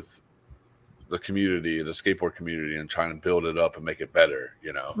working with the community, the skateboard community, and trying to build it up and make it better.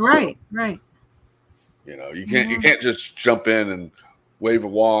 So Right, right. you Yeah. can't just jump in and wave a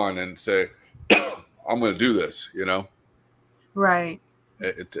wand and say, I'm going to do this. Right.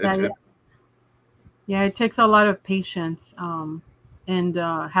 It, Yeah, it, yeah. it Yeah, it takes a lot of patience, and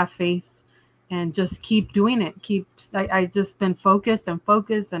have faith, and just keep doing it. I just been focused and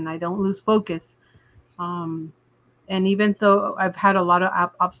focused, and I don't lose focus. Um, and even though I've had a lot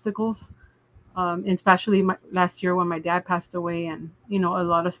of obstacles, especially last year when my dad passed away, and a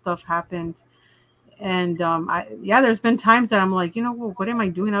lot of stuff happened. And there's been times that I'm like, well, what am I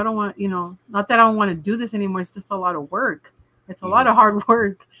doing? I don't want, not that I don't want to do this anymore. It's just a lot of work. It's a lot of hard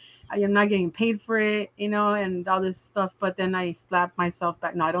work. I am not getting paid for it, and all this stuff. But then I slap myself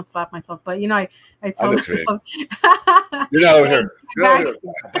back. No, I don't slap myself, but I tell myself, you're not over hey, here. You're not over here.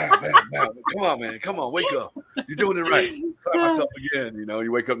 Bam, bam, bam. Come on, man. Come on, wake up. You're doing it right. Slap myself again.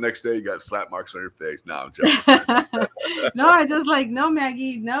 You wake up next day, you got slap marks on your face. No, I'm joking. No, I just like, no,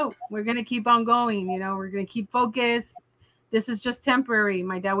 Maggie, no, we're gonna keep on going. We're gonna keep focused. This is just temporary.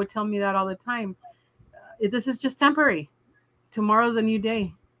 My dad would tell me that all the time. This is just temporary. Tomorrow's a new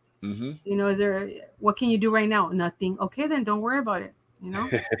day. Is there, what can you do right now? Nothing. Okay, then don't worry about it.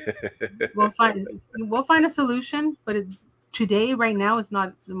 We'll find a solution, but today, right now, is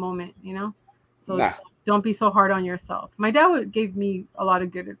not the moment. So don't be so hard on yourself. My dad gave me a lot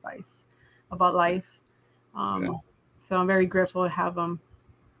of good advice about life. So I'm very grateful to have him.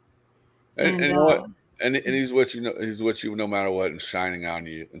 And you know what? And he's what he's what no matter what, and shining on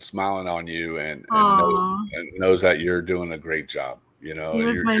you and smiling on you, and knows that you're doing a great job. He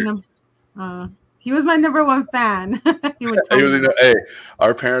was he was my number one fan. He would tell me. Hey,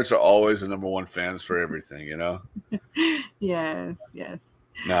 our parents are always the number one fans for everything. Yes, yes.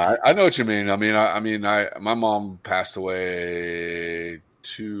 No, I know what you mean. My mom passed away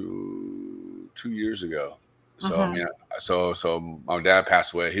 2 years ago. So I mean, so my dad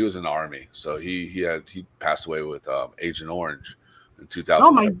passed away. He was in the Army, so he passed away with Agent Orange in Oh,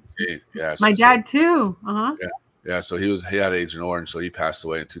 2017. Yeah, my so dad too. yeah. So he had Agent Orange, so he passed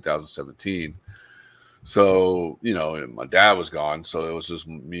away in 2017. So my dad was gone, so it was just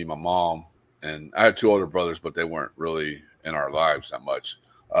me, my mom, and I had two older brothers, but they weren't really in our lives that much.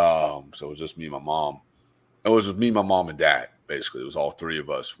 So it was just me, my mom. It was just me, my mom, and dad. Basically, it was all three of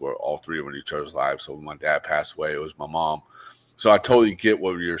us. We're all three of in each other's lives. So when my dad passed away, it was my mom. So I totally get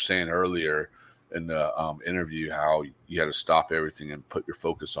what you were saying earlier in the interview, how you had to stop everything and put your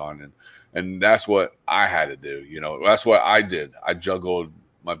focus on, and that's what I had to do. That's what I did. I juggled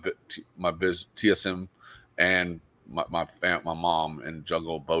my TSM and my mom, and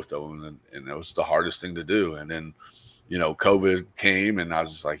juggled both of them, and it was the hardest thing to do. And then COVID came, and I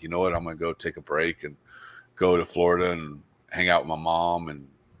was just like, you know what, I'm gonna go take a break and go to Florida and hang out with my mom and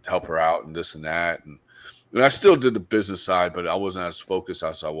help her out and this and that. And I still did the business side, but I wasn't as focused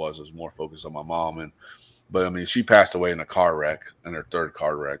as I was. I was more focused on my mom. But I mean, she passed away in a car wreck, in her third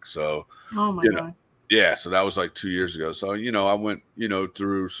car wreck. So, oh my God. Yeah. So that was like 2 years ago. So, I went,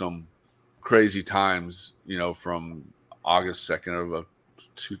 through some crazy times, from August 2nd of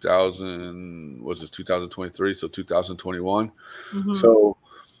 2023. So 2021. So,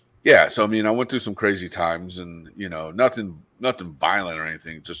 yeah, so I mean, I went through some crazy times, and nothing violent or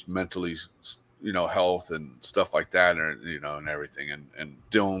anything, just mentally, health and stuff like that, and everything, and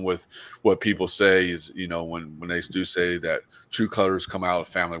dealing with what people say is, when they do say that true colors come out of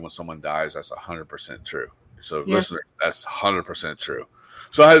family when someone dies, that's 100% true. So listeners, that's 100% true.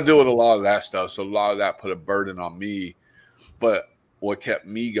 So I had to deal with a lot of that stuff. So a lot of that put a burden on me, but what kept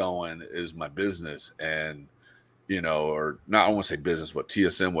me going is my business, and or not, I don't want to say business, but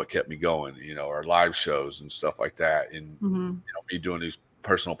TSM, what kept me going, our live shows and stuff like that. And, me doing these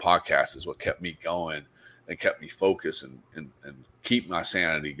personal podcasts is what kept me going and kept me focused and keep my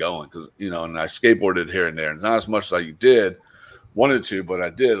sanity going. Cause, and I skateboarded here and there, and not as much as I wanted to, but I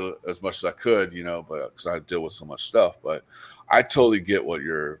did as much as I could, but cause I deal with so much stuff. But I totally get what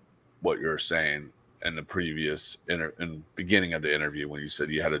you're saying in the previous in beginning of the interview, when you said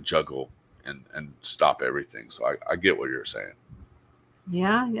you had to juggle and stop everything. So I get what you're saying.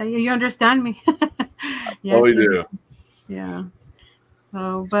 Yeah, you understand me. Yes, oh, we do. Yeah.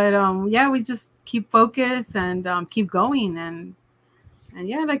 So, but yeah, we just keep focused and keep going, and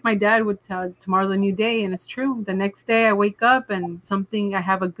yeah, like my dad would tell, tomorrow's a new day, and it's true. The next day I wake up and I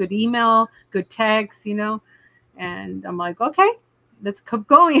have a good email, good text, and I'm like, okay, let's keep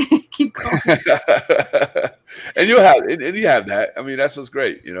going. Keep going. And you have that. I mean, that's what's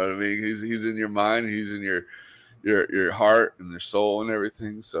great. You know what I mean? He's in your mind. He's in your heart and your soul and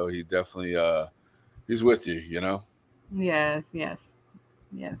everything. So he definitely he's with you. Yes.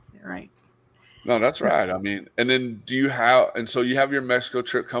 You're right. No, that's right. I mean, and then so you have your Mexico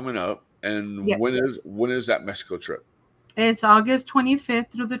trip coming up, and yes. When is that Mexico trip? It's August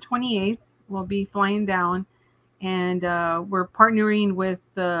 25th through the 28th. We'll be flying down. And we're partnering with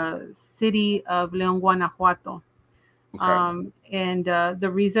the city of León, Guanajuato. Okay. And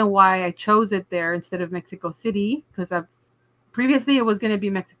the reason why I chose it there instead of Mexico City, because previously it was going to be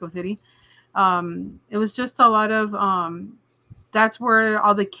Mexico City. It was just a lot of, that's where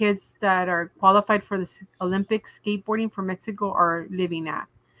all the kids that are qualified for the Olympics skateboarding for Mexico are living at.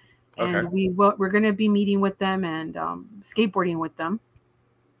 And okay. We're going to be meeting with them and skateboarding with them.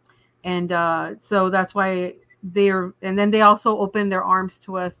 And so that's why and then they also open their arms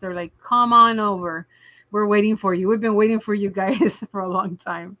to us. They're like, come on over. We're waiting for you. We've been waiting for you guys for a long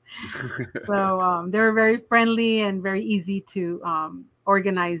time. So they were very friendly and very easy to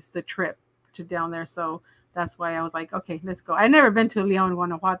organize the trip to down there. So that's why I was like, okay, let's go. I've never been to León,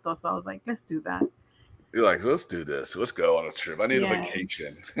 Guanajuato. So I was like, let's do that. You're like, let's do this. Let's go on a trip. I need a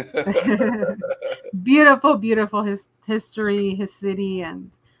vacation. Beautiful, beautiful history, his city. And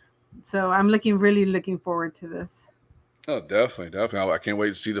so I'm really looking forward to this. Oh, definitely. I can't wait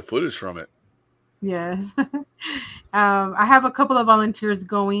to see the footage from it. Yes. I have a couple of volunteers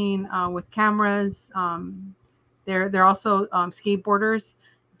going with cameras. They're also skateboarders,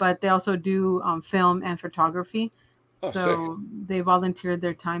 but they also do film and photography. Oh, so sick. They volunteered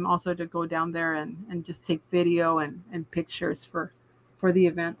their time also to go down there and just take video and pictures for the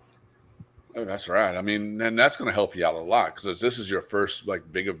events. Oh, that's right. I mean, and that's going to help you out a lot, because this is your first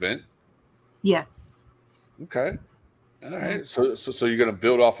big event. Yes. Okay. All right. So you're going to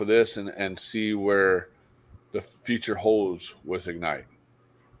build off of this and see where the future holds with I6nite.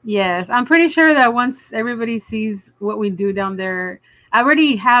 Yes, I'm pretty sure that once everybody sees what we do down there, I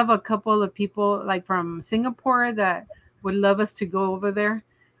already have a couple of people from Singapore that would love us to go over there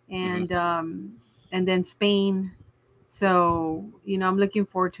and then Spain. So, I'm looking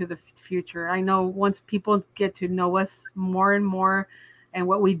forward to the future. I know once people get to know us more and more and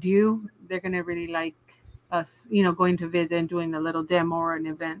what we do, they're going to really like us, going to visit and doing a little demo or an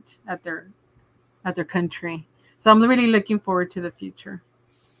event at their country. So I'm really looking forward to the future.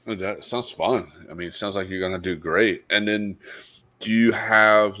 That sounds fun. I mean, it sounds like you're gonna do great. And then, do you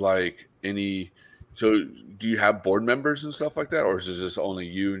have like any? So, do you have board members and stuff like that, or is it just only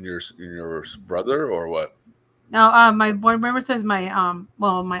you and your brother, or what? Now, my board member says my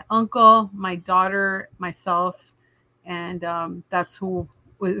uncle, my daughter, myself, and that's who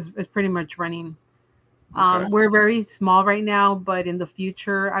is pretty much running. Okay. We're very small right now, but in the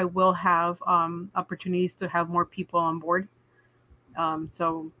future, I will have opportunities to have more people on board.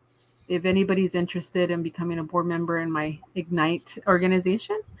 So if anybody's interested in becoming a board member in my I6nite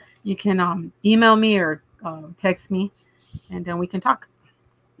organization, you can email me or text me, and then we can talk.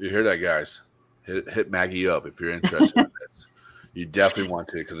 You hear that, guys? Hit Maggie up if you're interested in this. You definitely want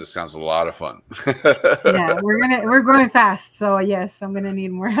to because it sounds a lot of fun. Yeah, we're growing fast, so yes, I'm gonna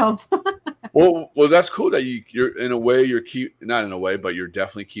need more help. Well, that's cool that you're in a way not in a way, but you're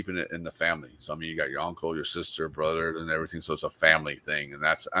definitely keeping it in the family. So I mean, you got your uncle, your sister, brother, and everything. So it's a family thing, and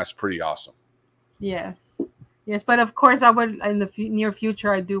that's pretty awesome. Yes, yes, but of course, I would in the near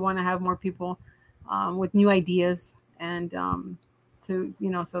future. I do want to have more people with new ideas, and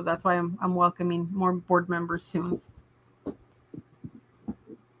so that's why I'm welcoming more board members soon.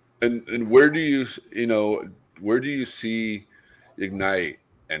 And where do you see I6nite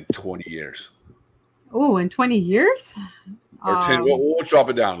in 20 years? Oh, in 20 years? Or 10, we'll drop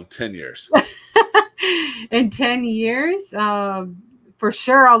it down to 10 years. In 10 years, for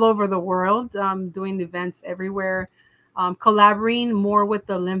sure, all over the world, doing events everywhere, collaborating more with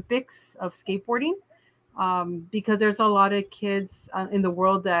the Olympics of skateboarding, because there's a lot of kids in the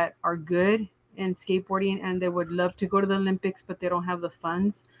world that are good in skateboarding and they would love to go to the Olympics, but they don't have the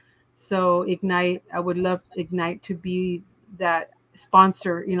funds. So I would love I6nite to be that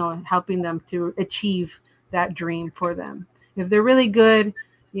sponsor, helping them to achieve that dream for them. If they're really good,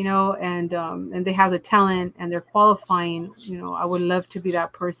 and they have the talent and they're qualifying, I would love to be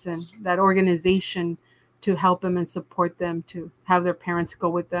that person, that organization, to help them and support them, to have their parents go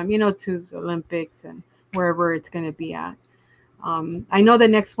with them, to the Olympics and wherever it's going to be at. I know the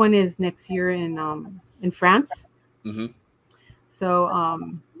next one is next year in France. Mm-hmm.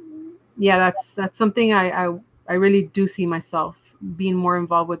 So yeah, that's something I really do see myself being more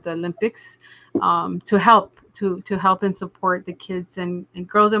involved with the Olympics, to help and support the kids and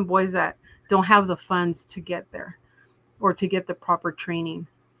girls and boys that don't have the funds to get there or to get the proper training.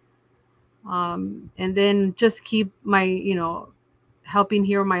 And then just keep my, helping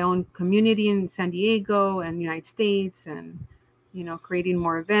here in my own community in San Diego and United States, and, creating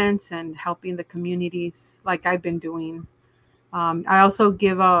more events and helping the communities like I've been doing. I also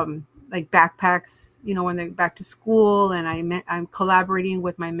give like backpacks, when they're back to school, and I'm collaborating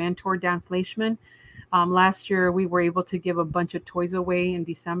with my mentor, Dan Fleischman. Last year, we were able to give a bunch of toys away in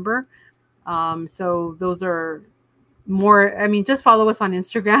December. So those are more, just follow us on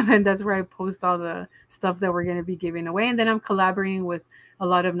Instagram, and that's where I post all the stuff that we're going to be giving away. And then I'm collaborating with a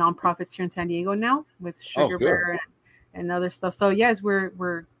lot of nonprofits here in San Diego now with Sugar Bear and other stuff. So yes,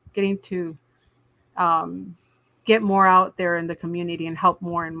 we're getting to get more out there in the community and help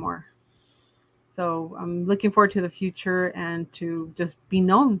more and more. So I'm looking forward to the future and to just be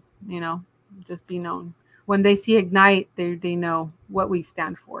known, just be known. When they see I6nite, they know what we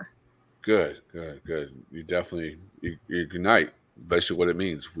stand for. Good. You definitely you unite. Basically, what it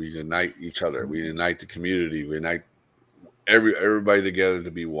means, we unite each other. We unite the community. We unite everybody together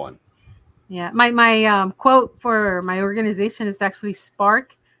to be one. Yeah, my quote for my organization is actually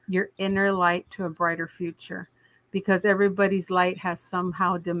spark your inner light to a brighter future, because everybody's light has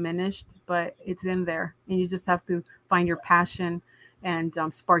somehow diminished, but it's in there, and you just have to find your passion and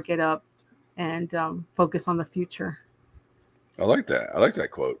spark it up and focus on the future. I like that. I like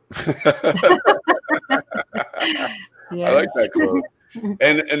that quote. Yes. I like that quote.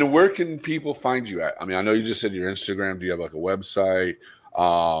 And where can people find you at? I mean, I know you just said your Instagram. Do you have like a website?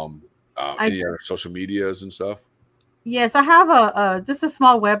 Any other social medias and stuff? Yes, I have just a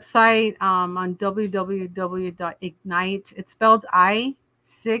small website on www.I6nite. It's spelled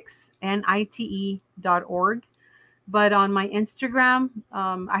I6nite.org. But on my Instagram,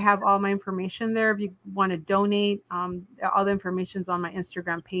 I have all my information there. If you want to donate, all the information's on my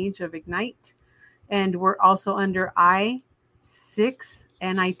Instagram page of I6nite. And we're also under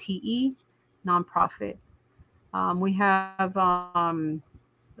I6nite Non-Profit. We have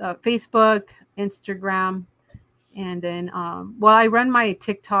Facebook, Instagram, And then, well, I run my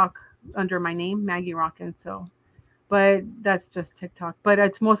TikTok under my name, Maggie Rockin. So, but that's just TikTok. But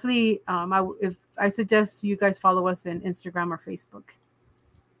it's mostly, if I suggest you guys follow us in Instagram or Facebook.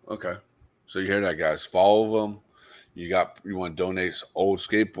 Okay. So you hear that, guys? Follow them. You want to donate old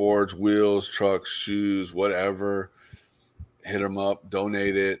skateboards, wheels, trucks, shoes, whatever. Hit them up,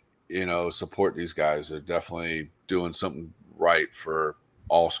 donate it. Support these guys. They're definitely doing something right for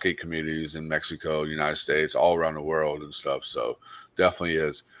all skate communities in Mexico, United States, all around the world and stuff. So definitely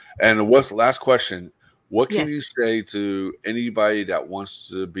is. And what's the last question? What can you say to anybody that wants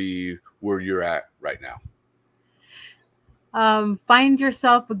to be where you're at right now? Find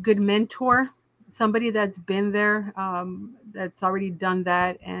yourself a good mentor, somebody that's been there, that's already done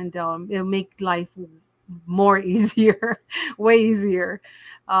that, and it'll make life more easier, way easier.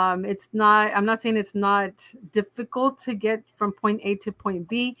 I'm not saying it's not difficult to get from point A to point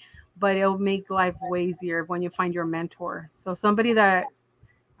B, but it'll make life way easier when you find your mentor. So somebody that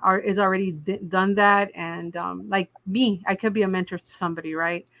is already done that, and like me, I could be a mentor to somebody,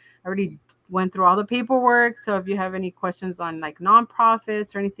 right? I already went through all the paperwork. So if you have any questions on like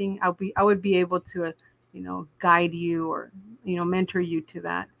nonprofits or anything, I would be able to, guide you or, mentor you to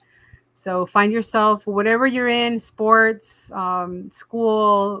that. So find yourself, whatever you're in, sports,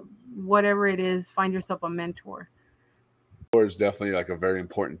 school, whatever it is, find yourself a mentor. Is definitely like a very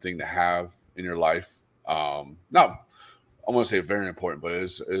important thing to have in your life. Not, I want to say very important, but it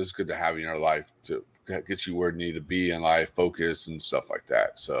is good to have in your life to get you where you need to be in life, focus and stuff like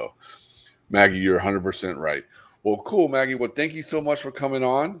that. So, Maggie, you're 100% right. Well, cool, Maggie. Well, thank you so much for coming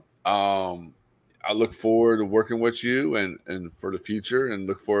on. I look forward to working with you and for the future, and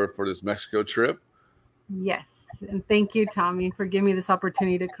look forward for this Mexico trip. Yes. And thank you, Tommie, for giving me this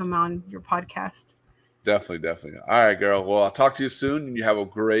opportunity to come on your podcast. Definitely. All right, girl. Well, I'll talk to you soon, and you have a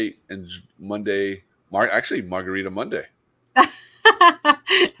great Monday. Margarita Monday.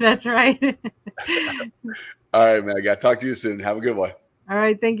 That's right. All right, Maggie. I'll talk to you soon. Have a good one. All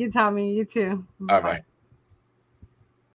right. Thank you, Tommie. You too. All right, bye.